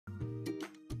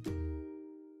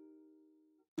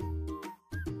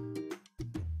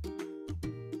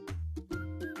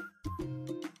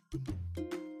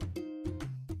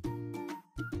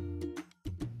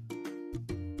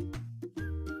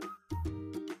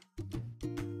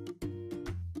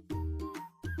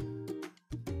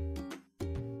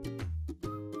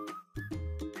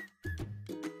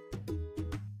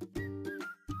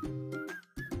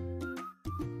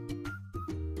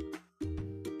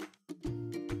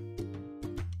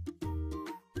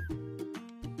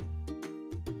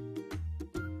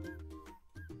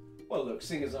Well, look,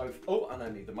 seeing as I've... Oh, and I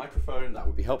need the microphone. That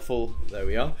would be helpful. There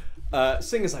we are.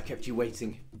 Seeing as I kept you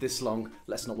waiting this long,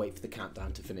 let's not wait for the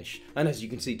countdown to finish. And as you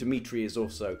can see, Dimitri is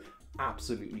also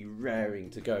absolutely raring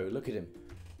to go. Look at him.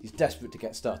 He's desperate to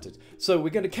get started. So we're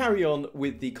going to carry on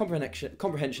with the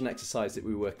comprehension exercise that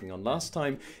we were working on last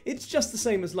time. It's just the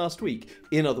same as last week.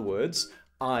 In other words,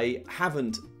 I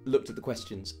haven't looked at the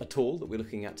questions at all that we're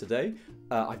looking at today.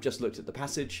 I've just looked at the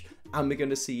passage and we're going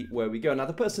to see where we go. Now,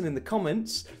 the person in the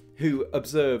comments who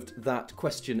observed that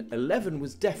question 11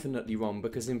 was definitely wrong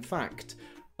because, in fact,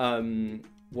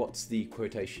 what's the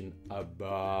quotation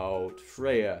about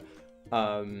Freya?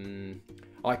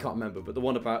 I can't remember, but the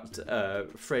one about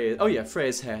Freya, oh yeah,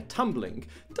 Freya's hair tumbling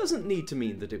doesn't need to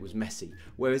mean that it was messy,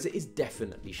 whereas it is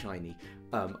definitely shiny.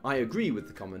 I agree with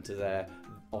the commenter there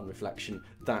on reflection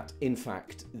that in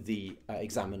fact the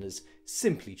examiners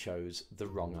simply chose the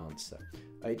wrong answer.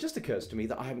 It just occurs to me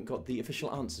that I haven't got the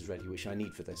official answers ready which I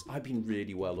need for this. I've been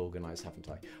really well organised, haven't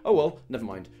I? Oh well, never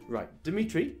mind. Right,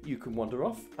 Dimitri, you can wander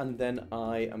off and then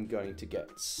I am going to get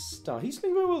started. He's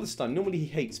doing very well this time. Normally he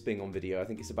hates being on video. I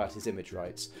think it's about his image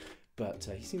rights, but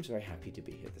he seems very happy to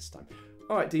be here this time.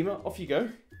 Alright, Dima, off you go.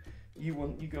 You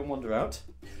go and wander out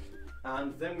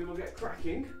and then we will get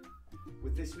cracking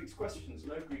with this week's questions.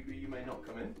 No, Grigri, you may not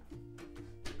come in.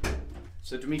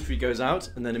 So Dimitri goes out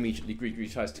and then immediately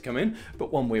Grigri tries to come in,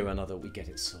 but one way or another we get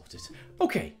it sorted.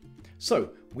 Okay, so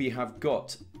we have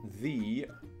got the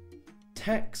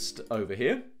text over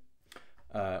here,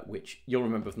 which you'll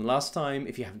remember from the last time.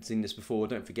 If you haven't seen this before,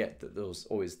 don't forget that there's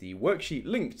always the worksheet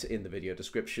linked in the video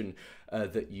description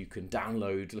that you can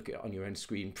download, look at on your own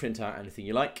screen, print out anything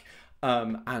you like.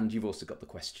 And you've also got the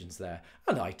questions there.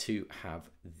 And I too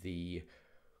have the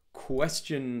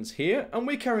questions here. And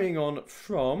we're carrying on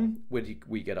from, where did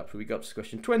we get up to? We got up to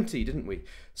question 20, didn't we?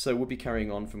 So we'll be carrying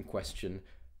on from question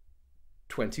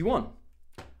 21.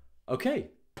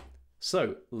 Okay,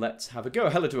 so let's have a go.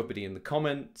 Hello to everybody in the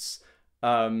comments.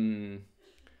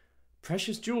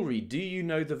 Precious jewellery, do you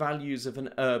know the values of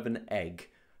an urban egg?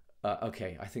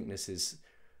 Okay, I think this is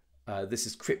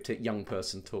cryptic young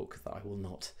person talk that I will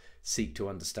not seek to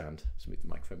understand. Let's move the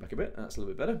microphone back a bit. That's a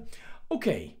little bit better.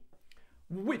 Okay,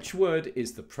 which word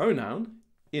is the pronoun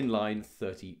in line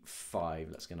 35?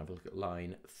 Let's go and have a look at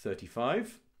line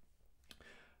 35.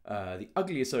 The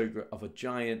ugliest ogre of a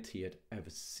giant he had ever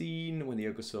seen. When the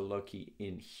ogre saw Loki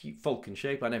in falcon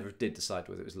shape, I never did decide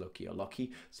whether it was Loki or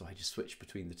Loki, so I just switched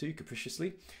between the two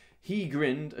capriciously. He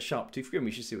grinned a sharp tooth grin.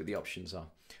 We should see what the options are.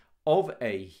 Of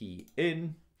a he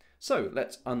in. So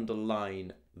let's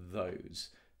underline those.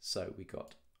 So we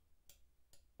got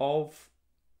of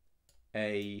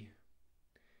a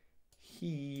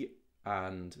he,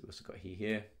 and we also got he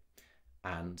here,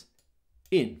 and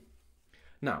in.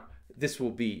 Now, this will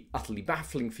be utterly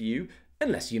baffling for you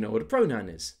unless you know what a pronoun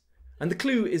is. And the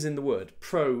clue is in the word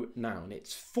pronoun.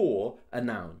 It's for a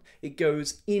noun. It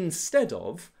goes instead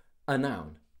of a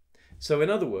noun. So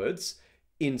in other words,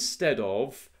 instead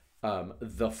of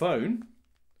the phone,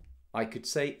 I could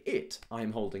say it. I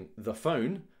am holding the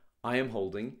phone. I am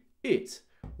holding it.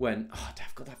 When, oh,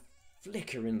 I've got that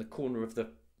flicker in the corner of the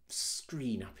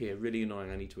screen up here. Really annoying.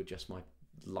 I need to adjust my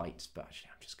lights, but actually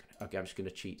I'm just going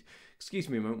to cheat. Excuse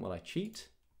me a moment while I cheat.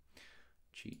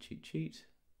 Cheat.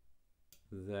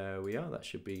 There we are. That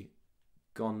should be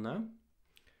gone now.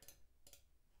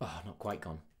 Oh, not quite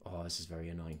gone. Oh, this is very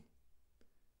annoying.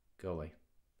 Go away.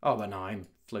 Oh, but no, I'm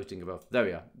floating above. There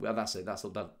we are. Well, that's it. That's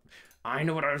all done. I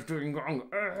know what I was doing wrong.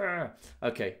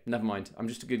 Okay, never mind. I'm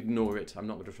just going to ignore it. I'm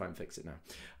not going to try and fix it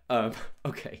now.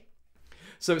 Okay.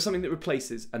 So it's something that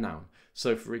replaces a noun.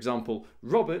 So for example,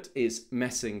 Robert is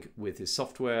messing with his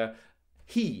software.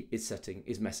 He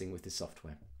is messing with his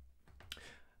software.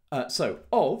 So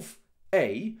of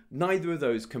a, neither of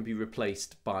those can be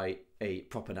replaced by a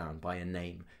proper noun, by a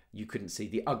name. You couldn't see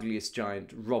the ugliest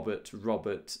giant, Robert,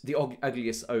 the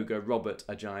ugliest ogre, Robert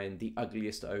a giant, the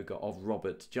ugliest ogre of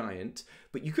Robert giant.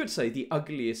 But you could say the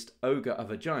ugliest ogre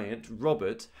of a giant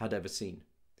Robert had ever seen.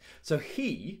 So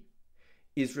he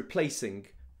is replacing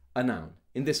a noun.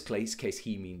 In this case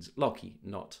he means Loki,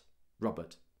 not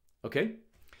Robert. Okay?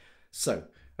 So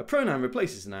a pronoun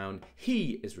replaces a noun.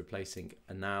 He is replacing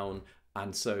a noun.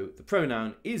 And so the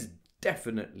pronoun is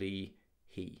definitely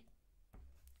he.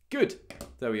 Good.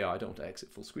 There we are. I don't want to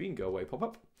exit full screen. Go away, pop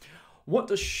up. What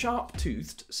does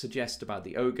sharp-toothed suggest about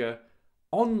the ogre?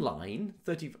 On line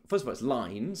 30. First of all, it's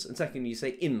lines, and second, you say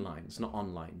in lines, not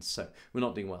on lines. So we're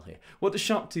not doing well here. What does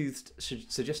sharp-toothed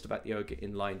suggest about the ogre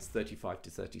in lines 35 to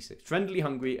 36? Friendly,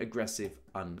 hungry, aggressive,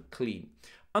 unclean.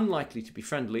 Unlikely to be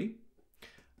friendly.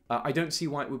 I don't see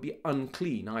why it would be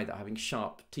unclean either. Having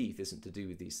sharp teeth isn't to do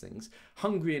with these things.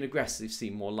 Hungry and aggressive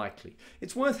seem more likely.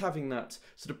 It's worth having that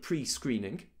sort of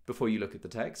pre-screening before you look at the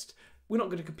text. We're not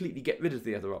going to completely get rid of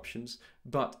the other options,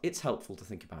 but it's helpful to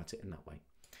think about it in that way.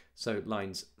 So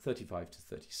lines 35 to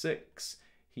 36.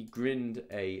 He grinned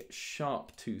a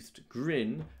sharp-toothed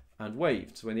grin and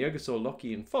waved. So when the ogre saw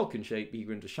Lockie in falcon shape, he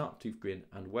grinned a sharp-toothed grin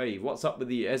and waved. What's up with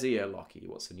the ear, Lockie?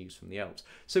 What's the news from the elves?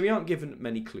 So we aren't given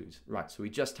many clues. Right, so we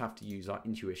just have to use our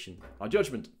intuition, our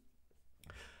judgment.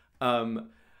 Friendly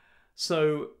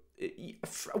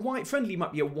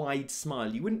might be a wide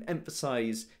smile. You wouldn't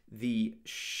emphasise the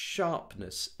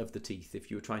sharpness of the teeth if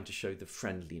you were trying to show the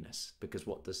friendliness, because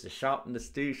what does the sharpness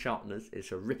do? Sharpness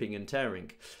is a ripping and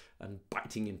tearing and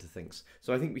biting into things.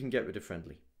 So I think we can get rid of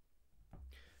friendly.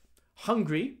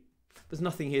 Hungry, there's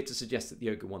nothing here to suggest that the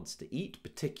ogre wants to eat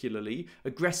particularly.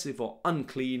 Aggressive or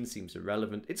unclean seems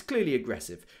irrelevant. It's clearly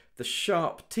aggressive. The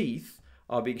sharp teeth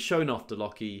are being shown off to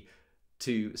Lockie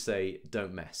to say,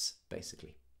 don't mess,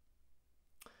 basically.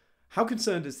 How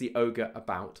concerned is the ogre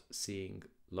about seeing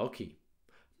Lockie?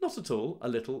 Not at all, a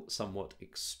little, somewhat,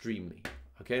 extremely.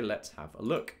 Okay, let's have a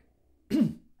look.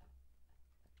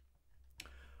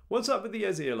 What's up with the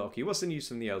Ezir, Lockie? What's the news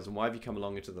from the elves, and why have you come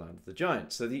along into the land of the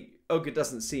giants? So the ogre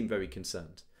doesn't seem very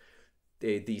concerned.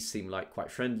 These seem like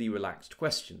quite friendly, relaxed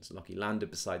questions. Lockie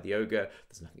landed beside the ogre.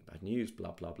 There's nothing bad news,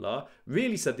 blah, blah, blah.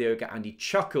 Really, said the ogre, and he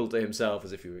chuckled to himself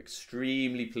as if he were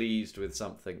extremely pleased with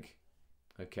something.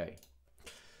 Okay.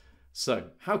 So,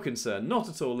 how concerned? Not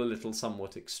at all, a little,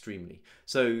 somewhat, extremely.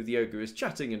 So the ogre is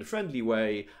chatting in a friendly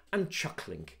way and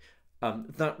chuckling.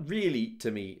 That really, to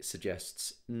me,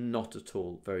 suggests not at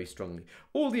all very strongly.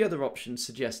 All the other options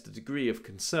suggest a degree of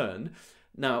concern.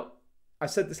 Now, I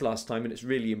said this last time, and it's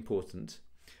really important.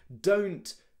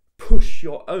 Don't push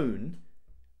your own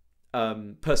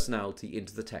personality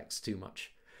into the text too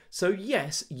much. So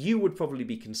yes, you would probably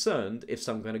be concerned if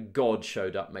some kind of god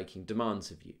showed up making demands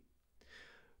of you.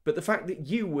 But the fact that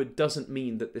you would doesn't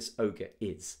mean that this ogre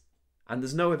is. And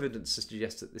there's no evidence to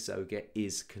suggest that this ogre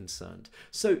is concerned.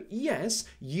 So yes,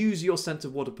 use your sense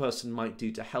of what a person might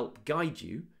do to help guide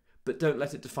you, but don't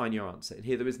let it define your answer. And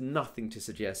here there is nothing to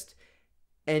suggest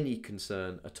any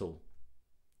concern at all.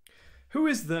 Who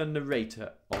is the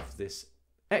narrator of this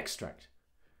extract?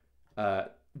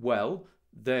 Well,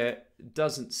 there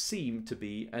doesn't seem to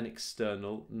be an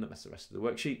external, no, that's the rest of the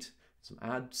worksheet, some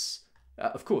ads.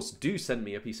 Of course, do send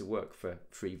me a piece of work for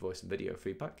free voice and video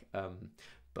feedback,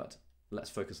 but let's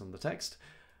focus on the text.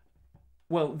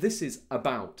 Well, this is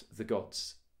about the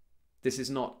gods. This is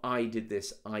not I did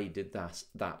this, I did that,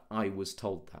 I was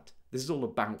told that. This is all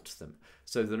about them.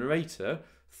 So the narrator,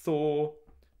 Thor,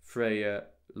 Freya,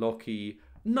 Loki,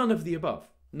 none of the above.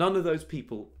 None of those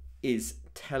people is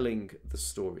telling the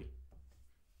story.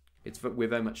 We're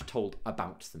very much told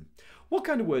about them. What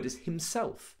kind of word is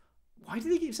himself? Why do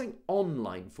they keep saying on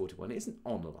line 41? It isn't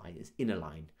on a line, it's in a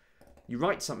line. You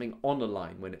write something on a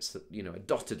line when it's, you know, a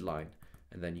dotted line,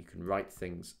 and then you can write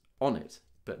things on it.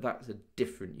 But that's a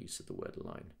different use of the word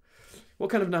line.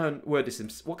 What kind of word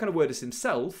is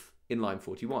himself in line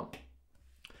 41?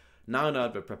 Noun,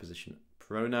 adverb, preposition,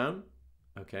 pronoun.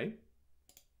 Okay.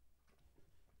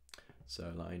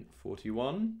 So line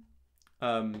 41.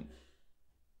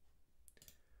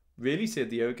 Really, said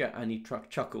the ogre, and he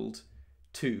chuckled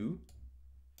to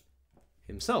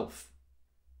himself.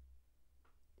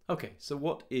 Okay, so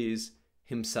what is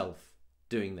himself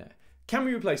doing there? Can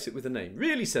we replace it with a name?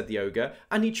 Really, said the ogre,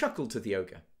 and he chuckled to the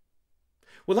ogre.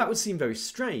 Well, that would seem very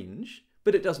strange,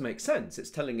 but it does make sense. It's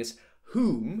telling us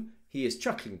whom he is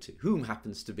chuckling to, whom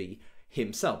happens to be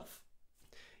himself.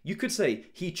 You could say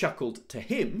he chuckled to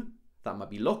him, that might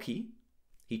be Lockie.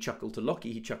 He chuckled to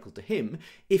Lockie, he chuckled to him.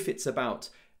 If it's about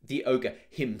the ogre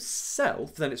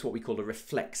himself, then it's what we call a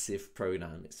reflexive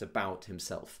pronoun. It's about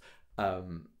himself.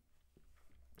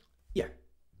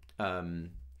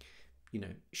 You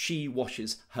know, she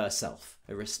washes herself,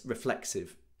 a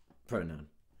reflexive pronoun.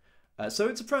 So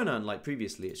it's a pronoun like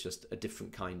previously, it's just a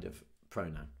different kind of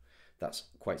pronoun. That's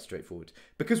quite straightforward.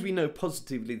 Because we know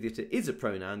positively that it is a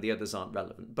pronoun, the others aren't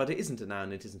relevant. But it isn't a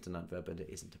noun, it isn't an adverb, and it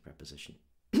isn't a preposition.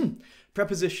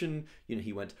 Preposition, you know,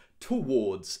 he went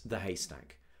towards the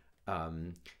haystack.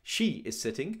 She is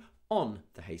sitting on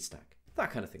the haystack.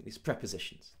 That kind of thing, these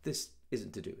prepositions. This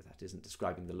isn't to do with that, isn't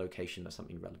describing the location of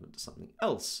something relevant to something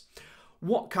else.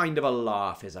 What kind of a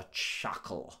laugh is a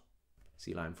chuckle?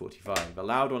 See line 45. A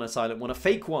loud one, a silent one, a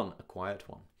fake one, a quiet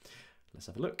one. Let's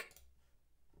have a look.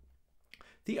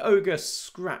 The ogre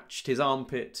scratched his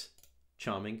armpit,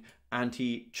 charming, and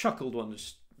he chuckled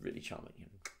once, really charming.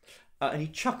 And he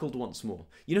chuckled once more.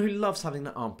 You know who loves having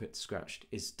that armpit scratched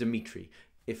is Dimitri.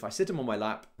 if I sit him on my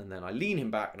lap and then I lean him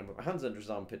back and I put my hands under his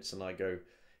armpits and I go,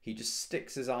 he just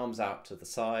sticks his arms out to the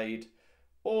side,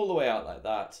 all the way out like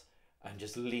that, and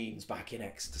just leans back in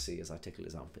ecstasy as I tickle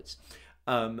his armpits.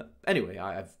 Anyway,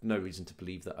 I have no reason to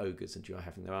believe that ogres enjoy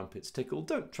having their armpits tickled.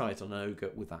 Don't try it on an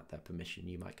ogre without their permission.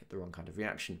 You might get the wrong kind of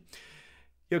reaction.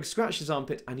 The ogre scratched his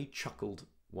armpit and he chuckled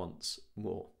once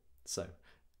more. So,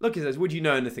 Lucky says, would you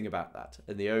know anything about that?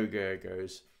 And the ogre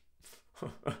goes,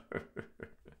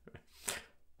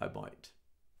 I might,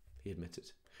 he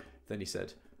admitted. Then he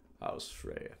said, how's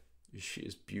Freya? She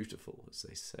is beautiful, as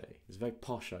they say. It's very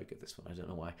posh ogre, this one. I don't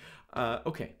know why.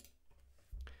 Okay.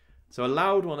 So a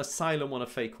loud one, a silent one, a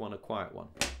fake one, a quiet one.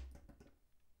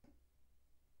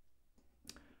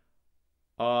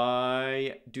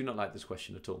 I do not like this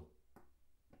question at all.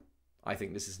 I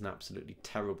think this is an absolutely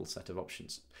terrible set of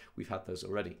options. We've had those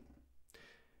already.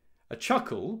 A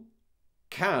chuckle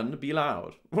can be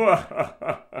loud.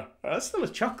 That's still a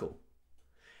chuckle.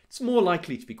 It's more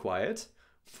likely to be quiet.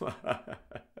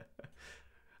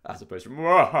 As opposed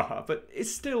to... But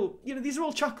it's still... You know, these are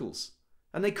all chuckles.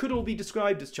 And they could all be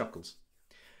described as chuckles.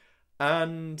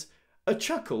 And a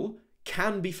chuckle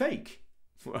can be fake.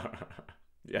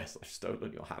 Yes, I've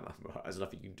stolen your hammer. There's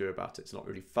nothing you can do about it. It's not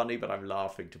really funny, but I'm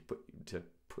laughing to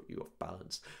put you off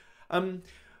balance.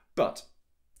 But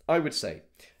I would say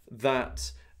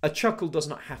that a chuckle does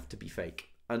not have to be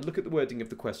fake. And look at the wording of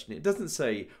the question. It doesn't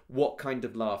say what kind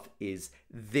of laugh is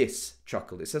this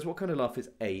chuckle. It says what kind of laugh is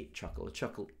a chuckle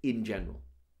in general.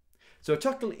 So a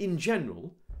chuckle in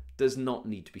general does not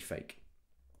need to be fake.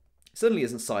 It certainly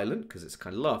isn't silent because it's a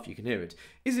kind of laugh, you can hear it.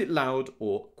 Is it loud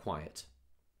or quiet?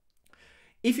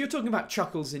 If you're talking about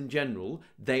chuckles in general,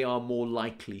 they are more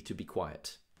likely to be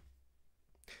quiet.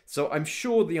 So I'm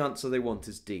sure the answer they want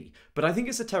is D. But I think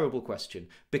it's a terrible question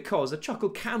because a chuckle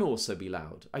can also be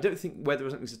loud. I don't think whether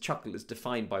something's a chuckle is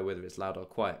defined by whether it's loud or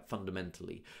quiet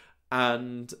fundamentally.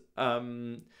 And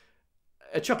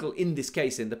a chuckle in this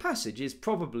case in the passage is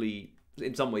probably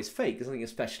in some ways fake. There's something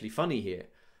especially funny here.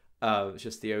 It's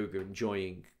just the ogre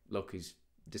enjoying Loki's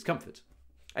discomfort.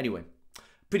 Anyway,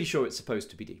 pretty sure it's supposed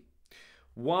to be D.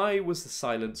 Why was the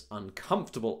silence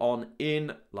uncomfortable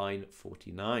in line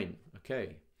 49?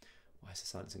 Okay. Why is the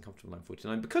silence uncomfortable in line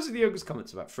 49? Because of the ogre's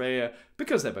comments about Freya,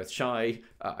 because they're both shy.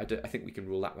 I think we can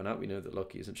rule that one out. We know that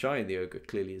Loki isn't shy and the ogre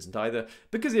clearly isn't either.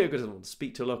 Because the ogre doesn't want to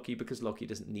speak to Loki, because Loki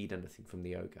doesn't need anything from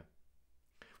the ogre.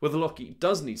 Well, the Loki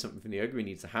does need something from the ogre. He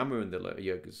needs a hammer and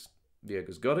the ogre's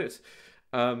got it.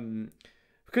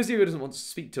 Because the ogre doesn't want to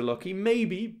speak to Loki,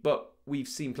 maybe, but we've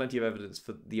seen plenty of evidence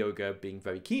for the ogre being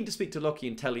very keen to speak to Loki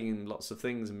and telling him lots of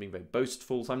things and being very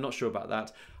boastful, so I'm not sure about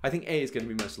that. I think A is going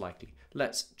to be most likely.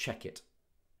 Let's check it.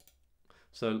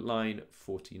 So line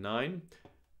 49.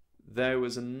 There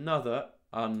was another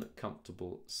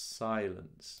uncomfortable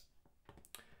silence.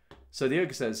 So the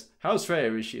ogre says, how's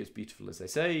Freya? Is she as beautiful as they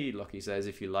say? Loki says,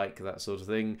 if you like that sort of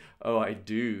thing. Oh, I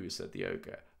do, said the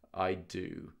ogre. I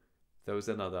do. There was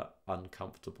another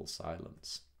uncomfortable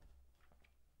silence.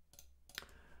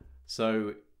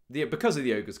 So, because of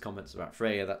the ogre's comments about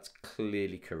Freya, that's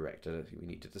clearly correct. I don't think we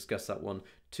need to discuss that one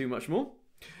too much more.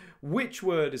 Which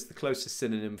word is the closest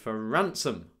synonym for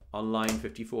ransom on line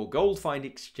 54? Gold, find,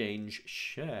 exchange,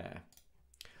 share.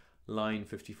 Line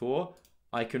 54.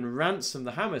 I can ransom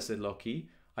the hammer, said Loki.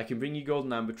 I can bring you gold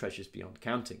and amber treasures beyond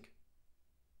counting.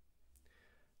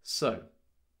 So,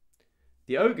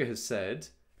 the ogre has said,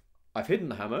 I've hidden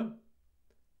the hammer.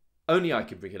 Only I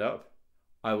can bring it up.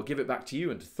 I will give it back to you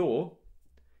and to Thor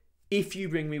if you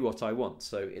bring me what I want.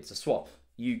 So it's a swap.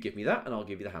 You give me that and I'll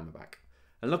give you the hammer back.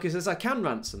 And Loki says, I can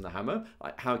ransom the hammer.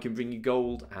 How I can bring you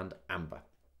gold and amber.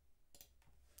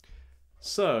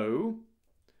 So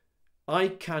I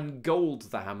can gold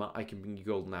the hammer. I can bring you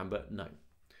gold and amber. No.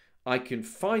 I can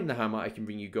find the hammer. I can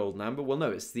bring you gold and amber. Well, no,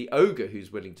 it's the ogre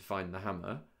who's willing to find the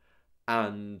hammer.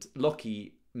 And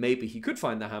Loki, maybe he could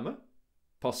find the hammer.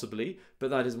 Possibly.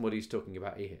 But that isn't what he's talking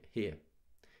about here.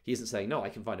 He isn't saying, no, I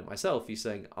can find it myself. He's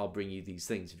saying, I'll bring you these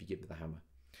things if you give me the hammer.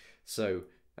 So,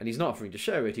 and he's not offering to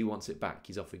share it. He wants it back.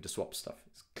 He's offering to swap stuff.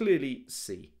 It's clearly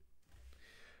C.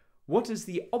 What is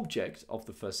the object of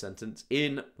the first sentence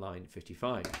in line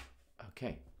 55?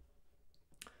 Okay.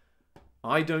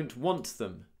 I don't want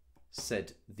them,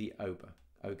 said the ogre.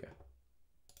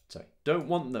 Sorry, don't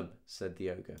want them, said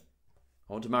the ogre.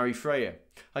 I want to marry Freya.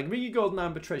 I can bring you gold and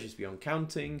amber treasures beyond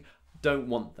counting. Don't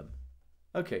want them.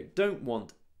 Okay, don't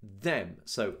want them.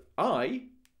 So I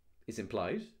is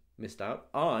implied, missed out.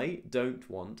 I don't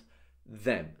want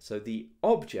them. So the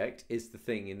object is the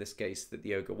thing in this case that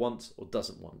the ogre wants or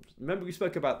doesn't want. Remember we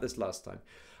spoke about this last time.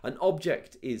 The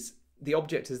object is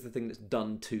the thing that's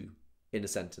done to. in a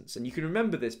sentence. And you can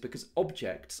remember this because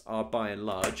objects are by and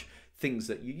large things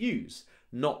that you use,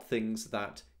 not things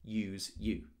that use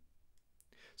you.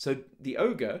 So the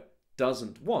ogre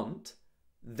doesn't want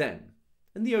them.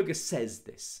 And the ogre says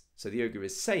this. So the ogre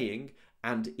is saying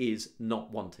and is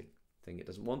not wanting. The thing it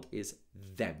doesn't want is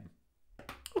them.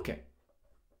 Okay.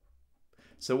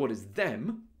 So what is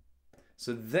them?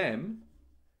 So them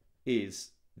is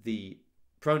the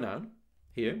pronoun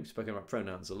here. We've spoken about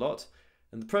pronouns a lot.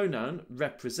 And the pronoun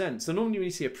represents. So normally when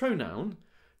you see a pronoun,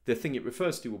 the thing it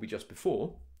refers to will be just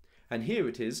before. And here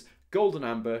it is, gold and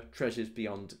amber, treasures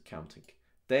beyond counting.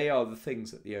 They are the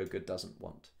things that the ogre doesn't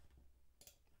want.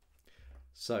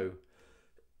 So,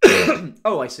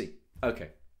 oh, I see. Okay.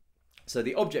 So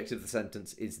the object of the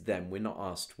sentence is them. We're not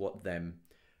asked what them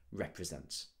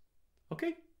represents.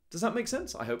 Okay. Does that make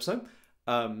sense? I hope so.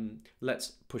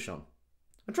 Let's push on.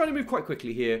 I'm trying to move quite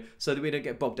quickly here so that we don't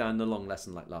get bogged down in a long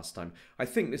lesson like last time. I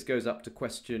think this goes up to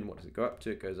question, what does it go up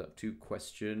to? It goes up to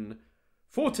question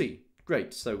 40.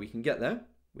 Great. So we can get there.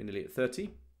 We're nearly at 30.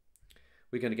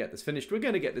 We're going to get this finished. We're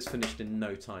going to get this finished in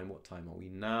no time. What time are we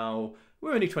now?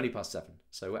 We're only 20 past 7.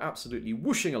 So we're absolutely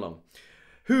whooshing along.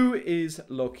 Who is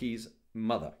Loki's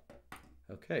mother?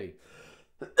 Okay.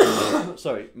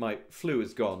 Sorry, my flu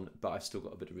is gone, but I've still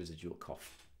got a bit of residual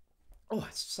cough. Oh,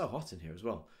 it's so hot in here as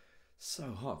well.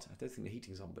 So hot. I don't think the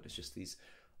heating's on, but it's just these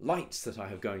lights that I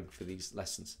have going for these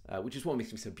lessons, which is what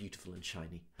makes me so beautiful and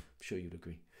shiny. I'm sure you'd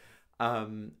agree.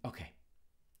 Okay.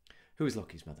 Who is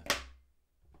Loki's mother?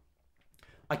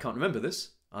 I can't remember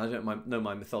this. I don't know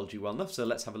my mythology well enough, so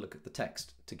let's have a look at the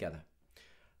text together.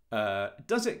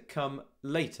 Does it come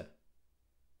later?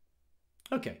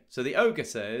 Okay, so the ogre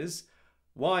says,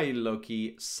 "Why,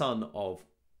 Loki, son of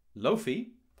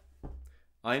Lofi?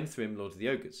 I am Thrym, lord of the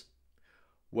ogres."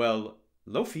 Well,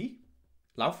 Lofi,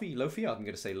 I'm going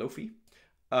to say Lofi.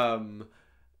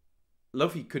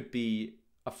 Lofi could be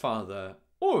a father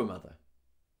or a mother.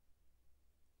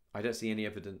 I don't see any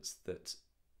evidence that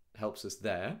helps us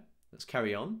there. Let's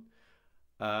carry on.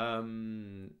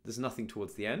 There's nothing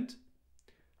towards the end.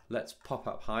 Let's pop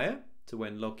up higher to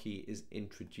when Loki is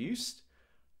introduced.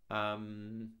 It's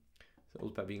all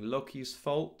about being Loki's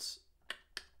fault.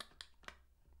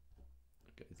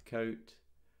 Go with the coat.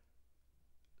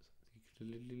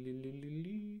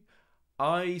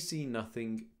 I see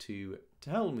nothing to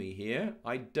tell me here.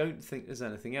 I don't think there's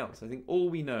anything else. I think all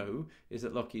we know is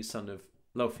that Loki is son of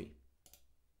Lofi.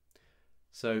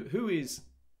 So who is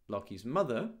Loki's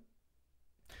mother?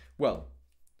 Well,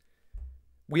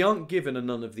 we aren't given a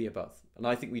none of the above, and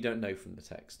I think we don't know from the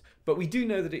text. But we do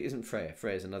know that it isn't Freya.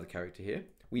 Freya is another character here.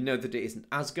 We know that it isn't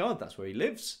Asgard. That's where he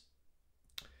lives.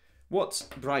 What's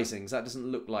Brisings? That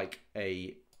doesn't look like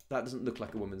a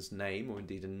woman's name, or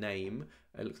indeed a name.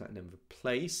 It looks like the name of a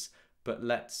place. But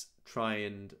let's try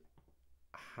and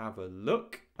have a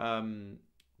look.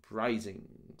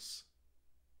 Brisings.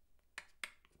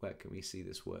 Where can we see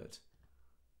this word?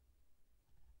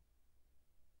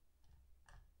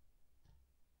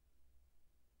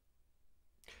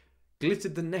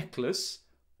 Glittered the necklace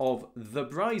of the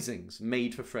Brisings,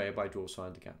 made for Freya by dwarves for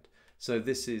Underground. So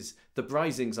this is, the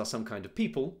Brisings are some kind of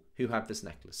people who have this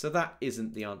necklace. So that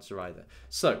isn't the answer either.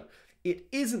 So it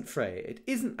isn't Freya, it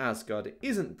isn't Asgard, it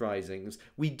isn't Brisings.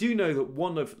 We do know that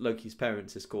one of Loki's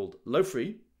parents is called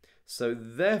Lofri. So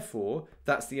therefore,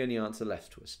 that's the only answer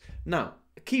left to us. Now,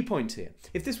 a key point here.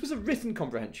 If this was a written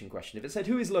comprehension question, if it said,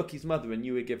 who is Loki's mother, and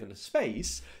you were given a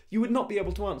space, you would not be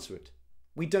able to answer it.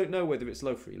 We don't know whether it's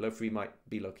Lofri. Lofri might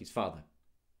be Loki's father.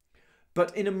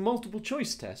 But in a multiple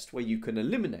choice test where you can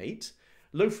eliminate,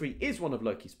 Lofri is one of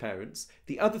Loki's parents.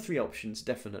 The other three options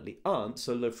definitely aren't,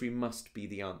 so Lofri must be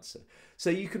the answer. So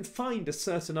you can find a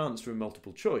certain answer in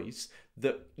multiple choice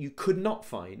that you could not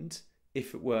find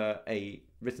if it were a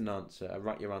written answer, a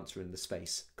write your answer in the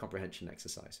space comprehension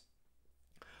exercise.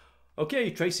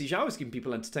 Okay, Tracy Zhao is keeping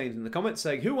people entertained in the comments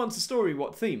saying, who wants a story,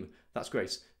 what theme? That's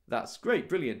great. That's great,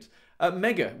 brilliant.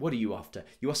 Mega, what are you after?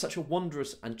 You are such a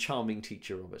wondrous and charming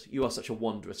teacher, Robert. You are such a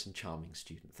wondrous and charming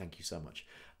student. Thank you so much.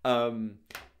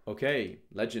 Okay,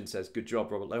 Legend says, good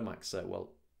job, Robert Lomax.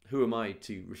 Well, who am I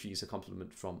to refuse a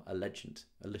compliment from a legend,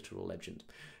 a literal legend?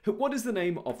 What is the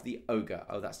name of the ogre?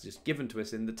 Oh, that's just given to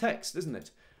us in the text, isn't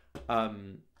it?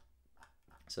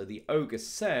 So the ogre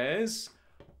says,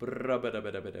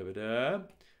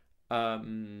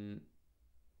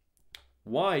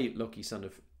 why, Loki, son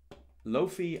of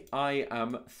Lofi, I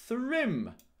am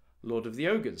Thrym, lord of the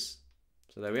ogres.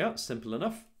 So there we are, simple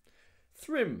enough.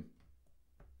 Thrym.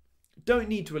 Don't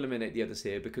need to eliminate the others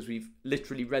here because we've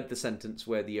literally read the sentence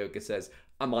where the ogre says,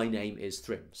 my name is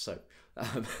Thrym. So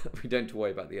we don't have to worry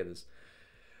about the others.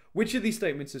 Which of these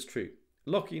statements is true?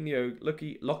 Loki and the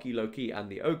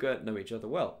ogre know each other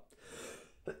well.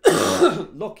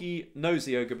 Loki knows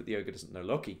the ogre, but the ogre doesn't know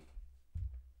Loki.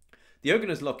 The ogre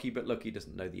knows Loki, but Loki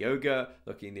doesn't know the ogre.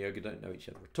 Loki and the ogre don't know each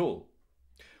other at all.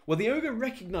 Well, the ogre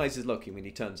recognizes Loki when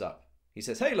he turns up. He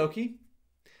says, "Hey, Loki."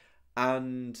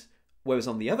 And whereas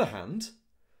on the other hand,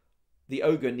 the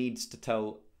ogre needs to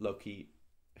tell Loki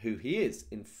who he is.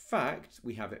 In fact,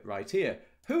 we have it right here.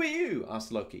 "Who are you?"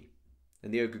 asked Loki.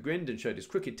 And the ogre grinned and showed his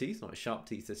crooked teeth, not his sharp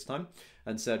teeth this time,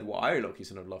 and said, "Why, Loki,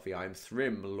 son of Luffy, I am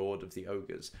Thrym, lord of the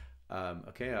ogres."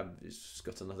 Okay, I've just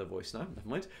got another voice now, never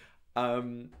mind.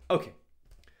 Okay,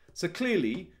 so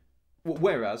clearly,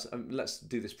 whereas, let's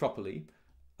do this properly,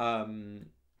 when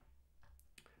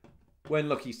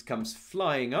Loki comes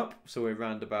flying up, so we're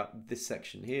around about this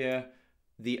section here,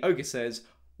 the ogre says,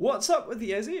 "What's up with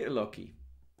the ears, Loki?"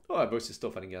 Oh, my voice is still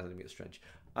finding out a bit strange.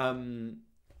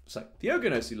 So, the ogre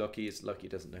knows who Loki is. Loki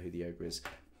doesn't know who the ogre is.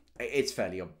 It's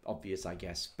fairly obvious, I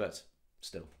guess, but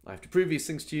still, I have to prove these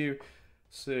things to you.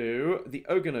 So, the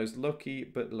ogre knows Loki,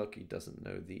 but Loki doesn't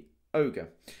know the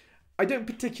ogre. I don't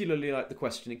particularly like the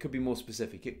question. It could be more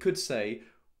specific. It could say,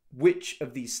 which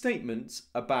of these statements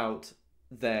about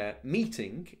their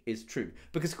meeting is true?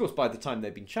 Because, of course, by the time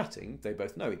they've been chatting, they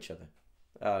both know each other.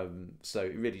 So,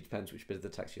 it really depends which bit of the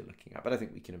text you're looking at. But I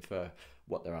think we can infer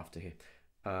what they're after here.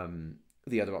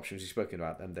 The other options we've spoken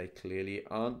about, and they clearly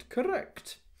aren't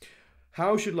correct.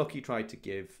 How should Loki try to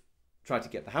get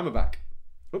the hammer back?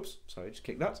 Oops, sorry, just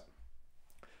kicked that.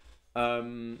 I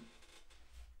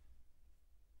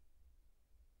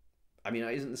mean,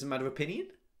 isn't this a matter of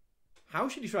opinion? How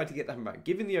should he try to get the hammer back?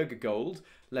 Giving the ogre gold,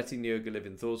 letting the ogre live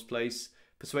in Thor's place,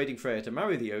 persuading Freya to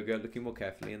marry the ogre, looking more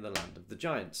carefully in the land of the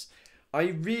giants. I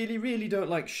really, really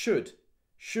don't like should.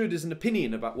 Should is an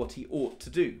opinion about what he ought to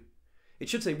do. It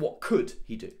should say, what could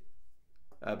he do?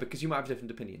 Because you might have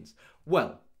different opinions.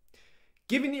 Well,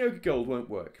 giving the ogre gold won't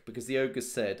work because the ogre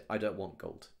said, "I don't want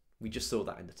gold." We just saw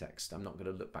that in the text. I'm not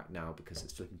going to look back now because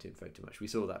it's flipping to info too much. We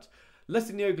saw that.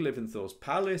 Letting the ogre live in Thor's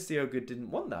palace, the ogre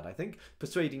didn't want that, I think.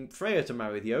 Persuading Freya to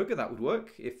marry the ogre, that would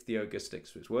work if the ogre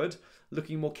sticks to his word.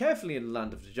 Looking more carefully in the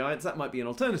land of the giants, that might be an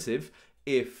alternative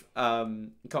if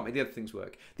you can't make the other things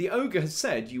work. The ogre has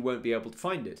said you won't be able to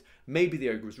find it. Maybe the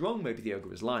ogre was wrong, maybe the ogre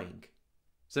was lying.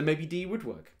 So maybe D would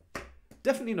work.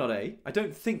 Definitely not A. I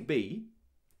don't think B.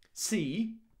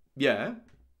 C, yeah.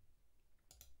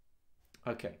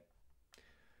 Okay.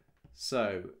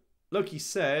 So, Loki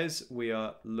says we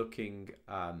are looking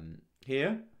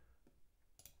here.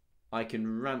 I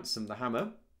can ransom the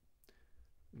hammer.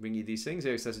 Bring you these things.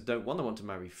 He says I don't want to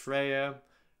marry Freya.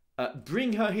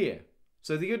 Bring her here.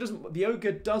 So the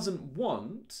ogre doesn't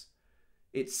want,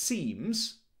 it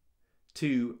seems,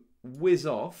 to whiz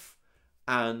off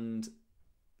and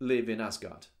live in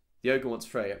Asgard. The ogre wants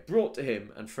Freya brought to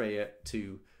him and Freya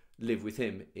to live with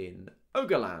him in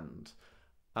Ogreland.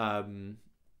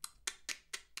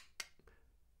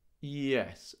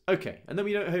 Yes. Okay. And then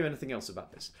we don't hear anything else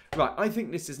about this. Right. I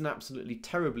think this is an absolutely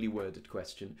terribly worded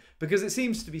question because it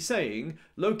seems to be saying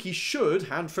Loki should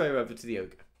hand Freya over to the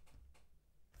ogre.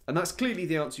 And that's clearly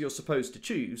the answer you're supposed to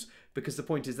choose because the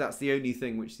point is that's the only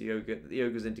thing which the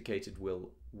ogre's indicated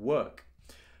will work.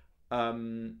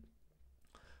 And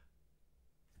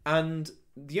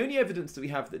the only evidence that we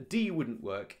have that D wouldn't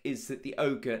work is that the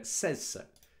ogre says so.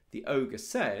 The ogre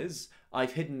says,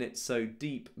 "I've hidden it so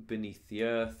deep beneath the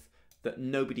earth that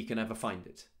nobody can ever find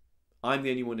it. I'm the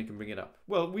only one who can bring it up."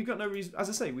 Well, we've got no reason, as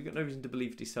I say, we've got no reason to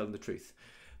believe he's telling the truth.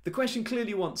 The question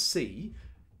clearly wants C,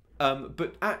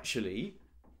 but actually,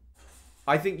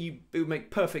 I think it would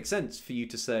make perfect sense for you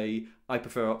to say, "I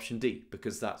prefer option D,"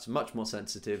 because that's much more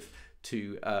sensitive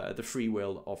to the free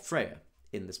will of Freya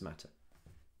in this matter.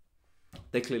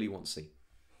 They clearly want C.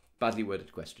 Badly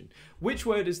worded question. Which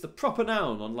word is the proper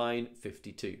noun on line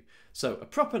 52? So a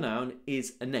proper noun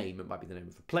is a name. It might be the name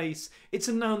of a place. It's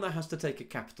a noun that has to take a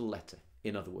capital letter,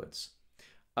 in other words.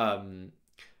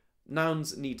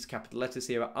 Nouns need capital letters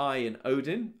here are I and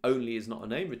Odin. Only is not a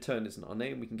name. Return is not a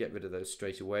name. We can get rid of those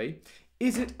straight away.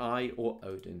 Is it I or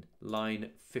Odin?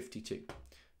 Line 52.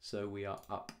 So we are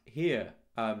up here.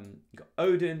 We've got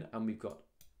Odin and we've got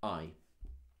I.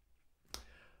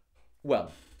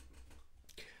 Well,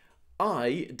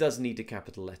 I does need a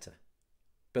capital letter,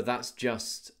 but that's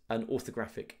just an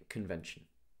orthographic convention,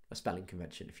 a spelling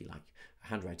convention, if you like, a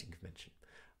handwriting convention.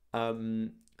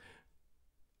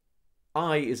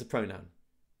 I is a pronoun.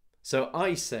 So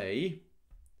I say,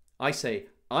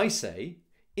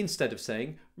 instead of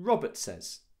saying Robert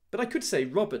says. But I could say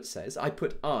Robert says. I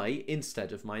put I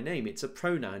instead of my name. It's a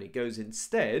pronoun. It goes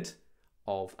instead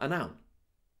of a noun.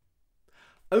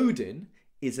 Odin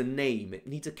is a name. It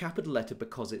needs a capital letter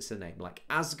because it's a name, like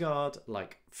Asgard,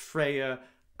 like Freya,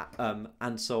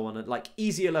 and so on, and like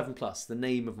Easy 11 Plus, the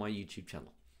name of my YouTube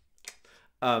channel.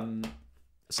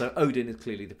 So Odin is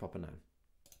clearly the proper noun.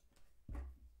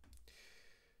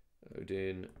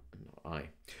 Odin, not I.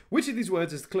 Which of these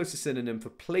words is the closest synonym for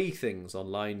playthings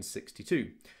on line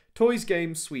 62? Toys,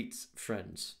 games, sweets,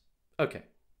 friends. Okay.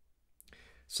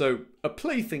 So a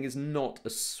plaything is not a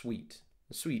sweet.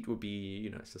 A sweet would be, you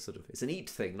know, it's an eat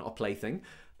thing, not a plaything.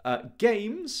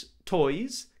 Games,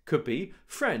 toys, could be.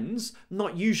 Friends,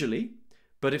 not usually.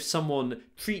 But if someone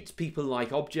treats people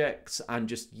like objects and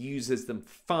just uses them for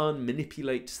fun,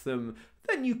 manipulates them,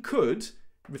 then you could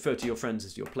refer to your friends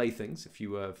as your playthings if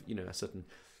you have, you know,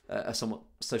 a somewhat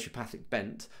sociopathic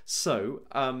bent. So,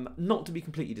 not to be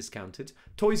completely discounted.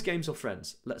 Toys, games, or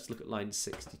friends? Let's look at line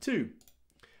 62.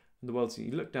 In the world,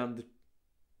 you look down the...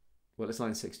 Well, it's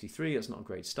line 63. It's not a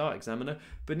great start, examiner.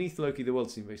 Beneath Loki, the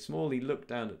world seemed very small. He looked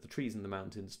down at the trees and the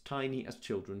mountains, tiny as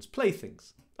children's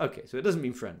playthings. Okay, so it doesn't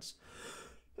mean friends.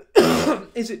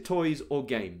 Is it toys or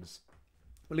games?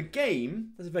 Well, a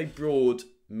game has a very broad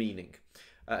meaning.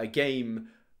 A game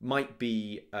might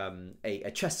be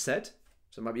a chess set,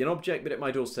 so it might be an object, but it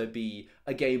might also be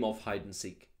a game of hide and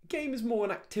seek. A game is more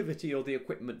an activity or the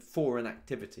equipment for an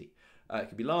activity. It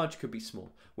could be large, could be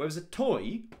small. Whereas a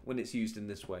toy, when it's used in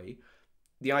this way,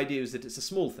 the idea is that it's a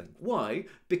small thing. Why?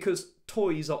 Because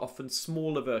toys are often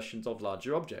smaller versions of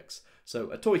larger objects.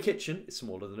 So a toy kitchen is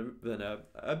smaller than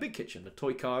a big kitchen. A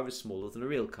toy car is smaller than a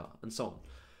real car, and so on.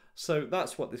 So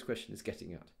that's what this question is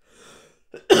getting at.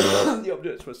 The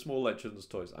objects were small like children's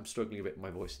toys. I'm struggling a bit with my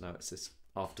voice now. It's this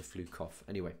after flu cough.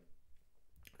 Anyway,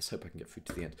 let's hope I can get through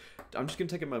to the end. I'm just going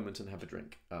to take a moment and have a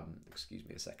drink. Excuse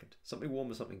me a second. Something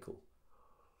warm or something cool?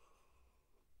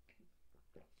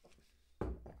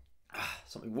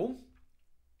 Something warm.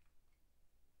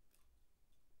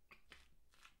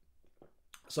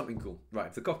 Something cool. Right,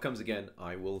 if the cough comes again,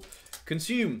 I will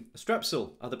consume a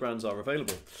Strepsil. Other brands are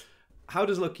available. How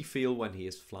does Loki feel when he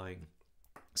is flying?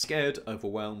 Scared,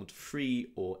 overwhelmed,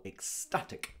 free, or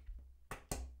ecstatic?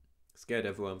 Scared,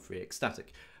 overwhelmed, free,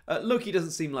 ecstatic. Loki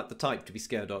doesn't seem like the type to be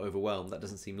scared or overwhelmed. That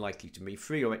doesn't seem likely to me.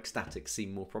 Free or ecstatic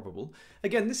seem more probable.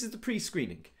 Again, this is the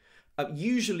pre-screening.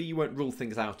 Usually you won't rule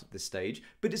things out at this stage,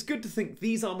 but it's good to think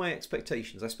these are my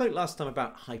expectations. I spoke last time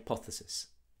about hypothesis.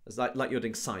 It's like you're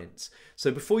doing science.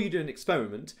 So before you do an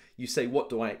experiment, you say, what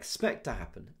do I expect to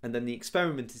happen? And then the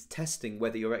experiment is testing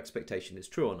whether your expectation is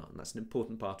true or not. And that's an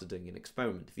important part of doing an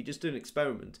experiment. If you just do an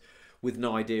experiment with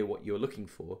no idea what you're looking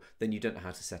for, then you don't know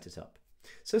how to set it up.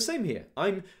 So same here.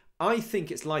 I think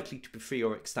it's likely to be free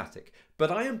or ecstatic, but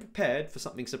I am prepared for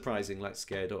something surprising like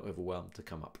scared or overwhelmed to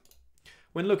come up.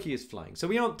 When Loki is flying. So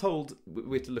we aren't told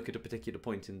we're to look at a particular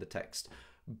point in the text,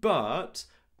 but...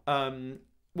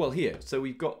 well, here. So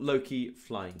we've got Loki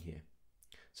flying here.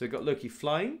 So we've got Loki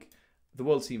flying. The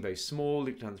world seemed very small.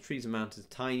 Looked down the trees and mountains,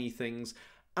 tiny things.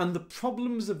 And the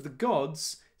problems of the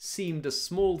gods seemed a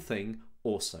small thing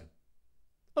also.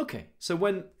 Okay, so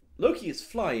when Loki is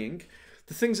flying,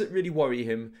 the things that really worry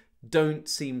him don't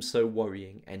seem so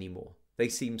worrying anymore. They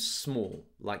seem small,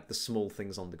 like the small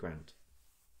things on the ground.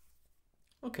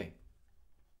 Okay.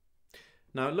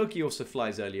 Now, Loki also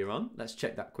flies earlier on. Let's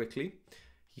check that quickly.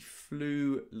 He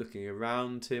flew looking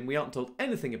around him. We aren't told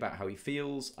anything about how he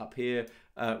feels up here.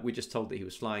 We're just told that he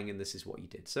was flying and this is what he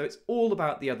did. So it's all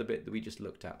about the other bit that we just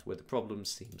looked at, where the problems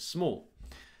seem small.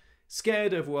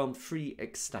 Scared, overwhelmed, free,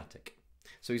 ecstatic.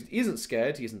 So he isn't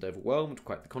scared, he isn't overwhelmed,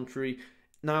 quite the contrary.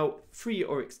 Now, free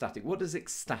or ecstatic, what does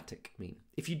ecstatic mean?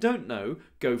 If you don't know,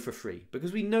 go for free,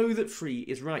 because we know that free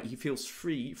is right. He feels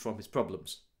free from his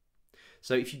problems.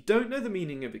 So if you don't know the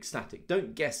meaning of ecstatic,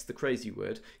 don't guess the crazy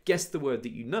word. Guess the word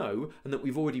that you know and that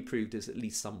we've already proved is at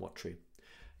least somewhat true.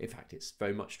 In fact, it's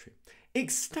very much true.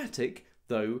 Ecstatic,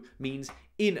 though, means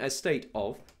in a state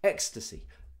of ecstasy.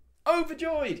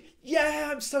 Overjoyed! Yeah,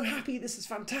 I'm so happy. This is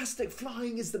fantastic.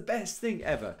 Flying is the best thing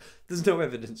ever. There's no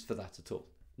evidence for that at all.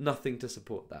 Nothing to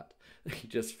support that. He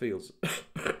just feels...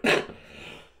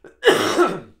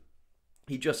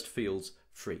 he just feels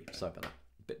free. Sorry about that.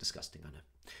 A bit disgusting, I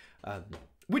know.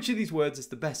 Which of these words is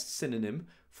the best synonym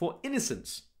for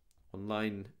innocence?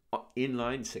 In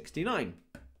line 69.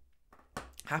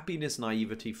 Happiness,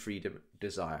 naivety, freedom,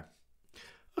 desire.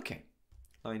 Okay,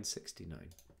 line 69.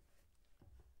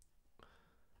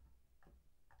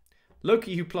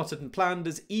 Loki, who plotted and planned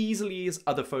as easily as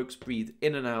other folks, breathed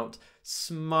in and out,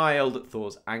 smiled at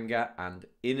Thor's anger and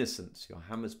innocence. Your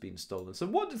hammer's been stolen. So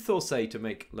what did Thor say to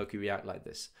make Loki react like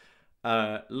this?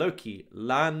 Loki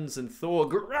lands and Thor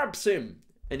grabs him.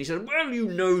 And he says, well, you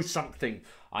know something.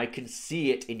 I can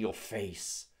see it in your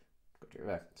face.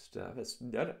 That's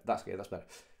okay, that's better.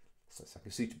 So it's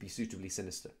like to be suitably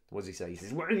sinister. What does he say? He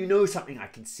says, well, you know something, I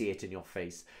can see it in your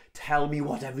face. Tell me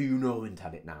whatever you know and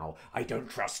tell it now. I don't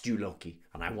trust you, Loki,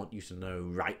 and I want you to know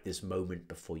right this moment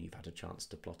before you've had a chance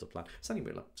to plot a plan. Sounding a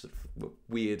bit like sort of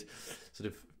weird, sort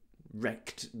of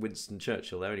wrecked Winston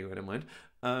Churchill there. Anyway, don't mind.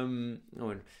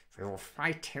 We will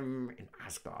fight him in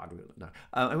Asgard. No,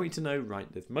 I want you to know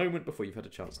right this moment before you've had a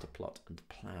chance to plot and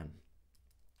plan.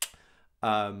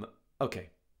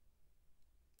 Okay.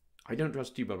 I don't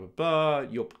trust you, blah, blah, blah.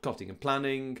 You're plotting and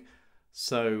planning.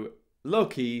 So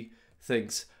Loki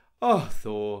thinks, oh,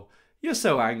 Thor, you're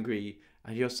so angry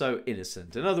and you're so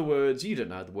innocent. In other words, you don't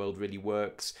know how the world really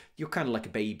works. You're kind of like a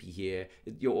baby here.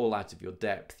 You're all out of your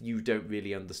depth. You don't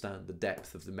really understand the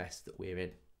depth of the mess that we're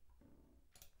in.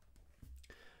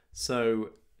 So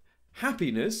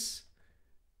happiness,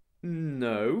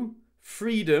 no.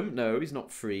 Freedom, no, he's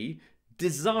not free.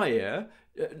 Desire,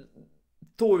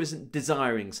 Thor isn't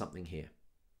desiring something here.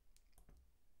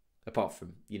 Apart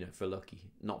from, for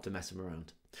Loki, not to mess him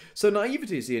around. So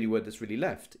naivety is the only word that's really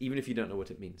left, even if you don't know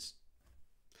what it means.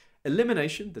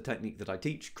 Elimination, the technique that I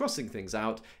teach, crossing things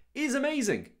out, is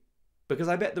amazing. Because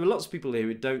I bet there are lots of people here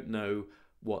who don't know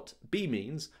what B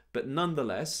means, but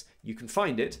nonetheless, you can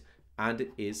find it, and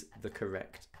it is the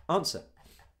correct answer.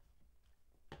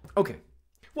 Okay,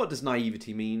 what does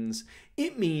naivety means?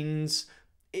 It means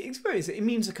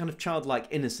a kind of childlike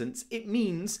innocence. It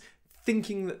means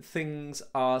thinking that things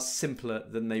are simpler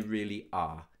than they really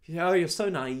are. You're so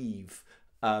naive.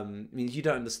 Means you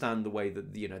don't understand the way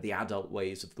that the adult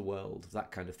ways of the world,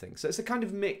 that kind of thing. So it's a kind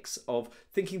of mix of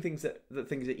thinking things that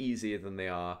things are easier than they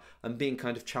are, and being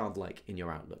kind of childlike in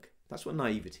your outlook. That's what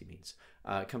naivety means.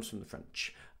 It comes from the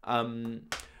French.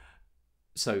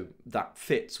 So that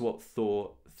fits what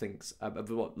Thor thinks,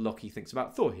 what Loki thinks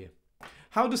about Thor here.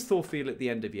 How does Thor feel at the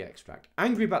end of the extract?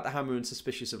 Angry about the hammer and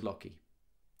suspicious of Loki.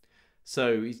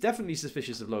 So he's definitely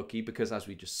suspicious of Loki because, as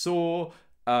we just saw,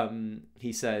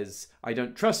 he says, I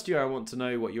don't trust you, I want to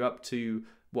know what you're up to,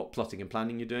 what plotting and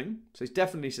planning you're doing. So he's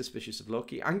definitely suspicious of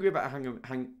Loki. Angry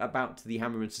about the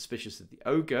hammer and suspicious of the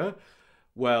ogre.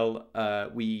 Well,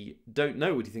 we don't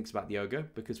know what he thinks about the ogre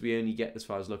because we only get as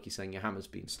far as Loki saying your hammer's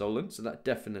been stolen. So that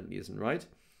definitely isn't right.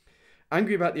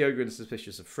 Angry about the ogre and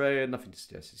suspicious of Freya. Nothing to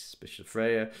suggest he's suspicious of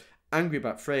Freya. Angry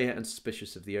about Freya and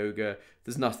suspicious of the ogre.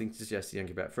 There's nothing to suggest he's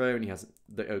angry about Freya, and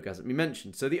the ogre hasn't been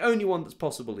mentioned. So the only one that's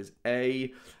possible is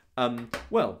A.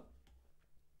 Well,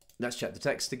 let's check the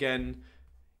text again.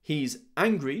 He's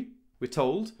angry. We're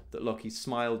told that Loki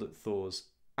smiled at Thor's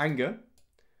anger.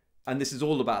 And this is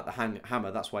all about the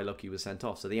hammer. That's why Loki was sent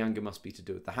off. So the anger must be to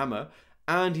do with the hammer.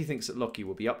 And he thinks that Loki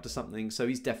will be up to something, so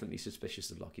he's definitely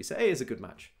suspicious of Loki. So A is a good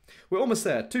match. We're almost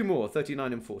there. Two more,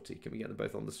 39 and 40. Can we get them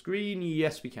both on the screen?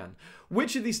 Yes, we can.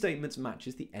 Which of these statements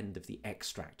matches the end of the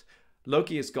extract?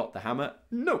 Loki has got the hammer.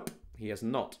 Nope, he has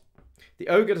not. The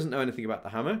ogre doesn't know anything about the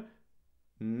hammer.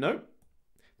 Nope.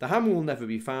 The hammer will never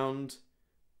be found.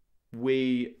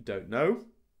 We don't know.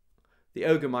 The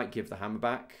ogre might give the hammer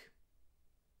back.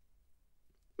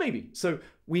 Maybe. So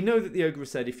we know that the ogre has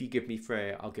said, if you give me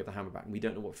Freya, I'll give the hammer back. And we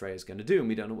don't know what Freya's going to do, and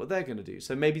we don't know what they're going to do.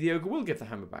 So maybe the ogre will give the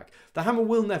hammer back. The hammer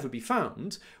will never be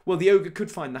found. Well, the ogre could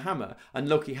find the hammer, and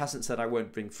Loki hasn't said, I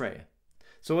won't bring Freya.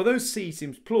 So although C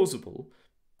seems plausible,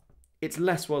 it's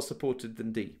less well supported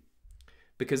than D.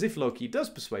 Because if Loki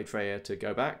does persuade Freya to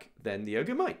go back, then the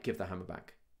ogre might give the hammer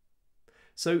back.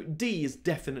 So D is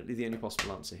definitely the only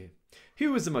possible answer here.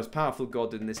 Who was the most powerful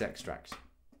god in this extract?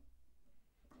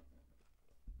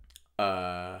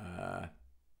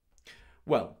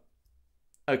 Well,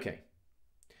 okay.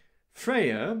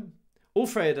 Freya, all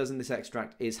Freya does in this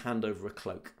extract is hand over a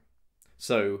cloak.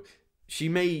 So she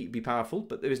may be powerful,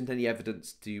 but there isn't any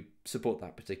evidence to support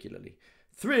that particularly.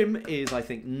 Thrym is, I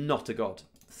think, not a god.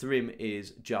 Thrym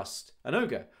is just an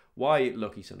ogre. Why,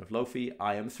 Loki, son of Lofi,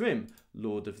 I am Thrym,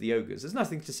 lord of the ogres. There's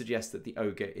nothing to suggest that the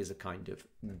ogre is a kind of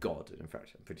god. In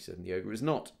fact, I'm pretty certain the ogre is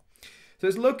not. So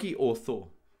it's Loki or Thor.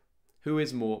 Who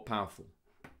is more powerful?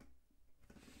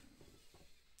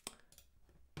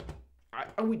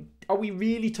 Are we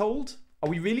really told? Are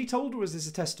we really told, or is this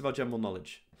a test of our general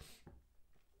knowledge?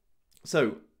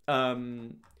 So,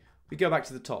 we go back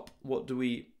to the top. What do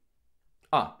we...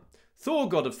 Thor,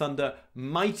 god of thunder,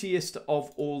 mightiest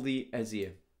of all the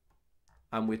Aesir.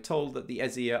 And we're told that the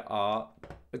Aesir are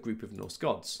a group of Norse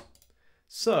gods.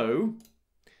 So,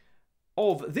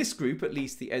 of this group, at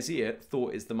least the Aesir,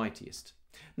 Thor is the mightiest.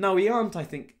 Now, we aren't, I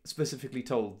think, specifically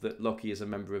told that Loki is a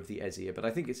member of the Aesir, but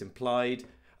I think it's implied.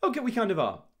 Okay, we kind of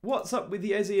are. What's up with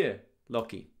the Aesir,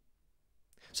 Loki?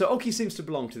 So Loki seems to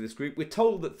belong to this group. We're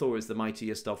told that Thor is the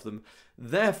mightiest of them.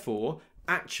 Therefore,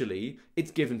 actually,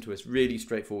 it's given to us really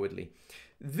straightforwardly.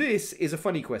 This is a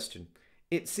funny question.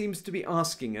 It seems to be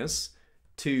asking us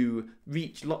to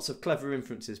reach lots of clever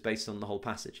inferences based on the whole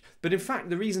passage. But in fact,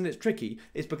 the reason it's tricky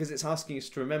is because it's asking us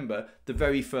to remember the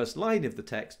very first line of the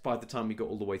text by the time we got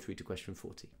all the way through to question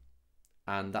 40.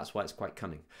 And that's why it's quite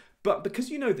cunning. But because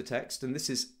you know the text, and this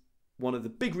is one of the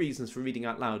big reasons for reading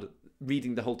out loud,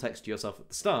 reading the whole text to yourself at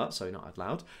the start, so not out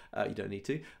loud, you don't need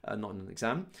to, not in an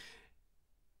exam.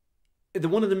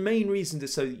 One of the main reasons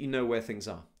is so that you know where things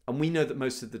are. And we know that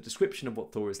most of the description of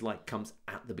what Thor is like comes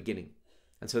at the beginning.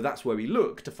 And so that's where we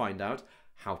look to find out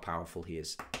how powerful he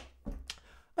is.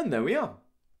 And there we are.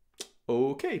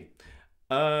 Okay.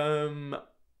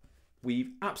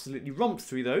 We've absolutely romped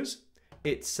through those.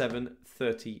 It's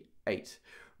 7:38.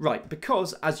 Right,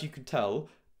 because as you can tell,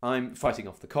 I'm fighting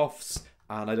off the coughs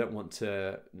and I don't want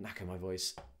to knacker my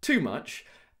voice too much.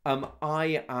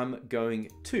 I am going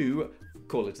to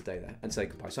call it a day there and say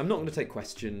goodbye. So I'm not going to take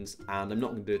questions and I'm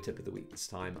not going to do a tip of the week this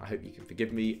time. I hope you can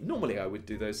forgive me. Normally I would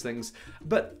do those things.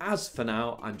 But as for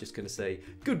now, I'm just going to say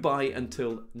goodbye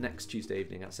until next Tuesday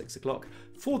evening at 6 o'clock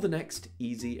for the next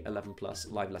Easy 11 Plus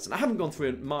live lesson. I haven't gone through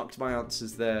and marked my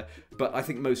answers there, but I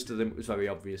think most of them it was very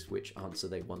obvious which answer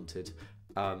they wanted.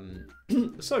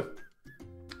 So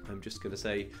I'm just going to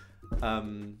say,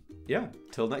 yeah,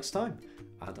 till next time.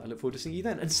 And I look forward to seeing you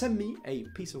then. And send me a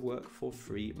piece of work for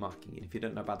free marking it. If you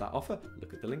don't know about that offer,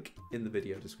 look at the link in the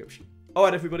video description. All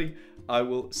right, everybody. I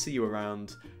will see you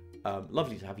around.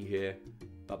 Lovely to have you here.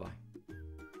 Bye-bye.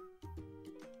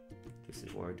 This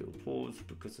is where I do a pause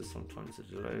because there's sometimes a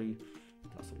delay.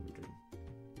 That's all we're doing.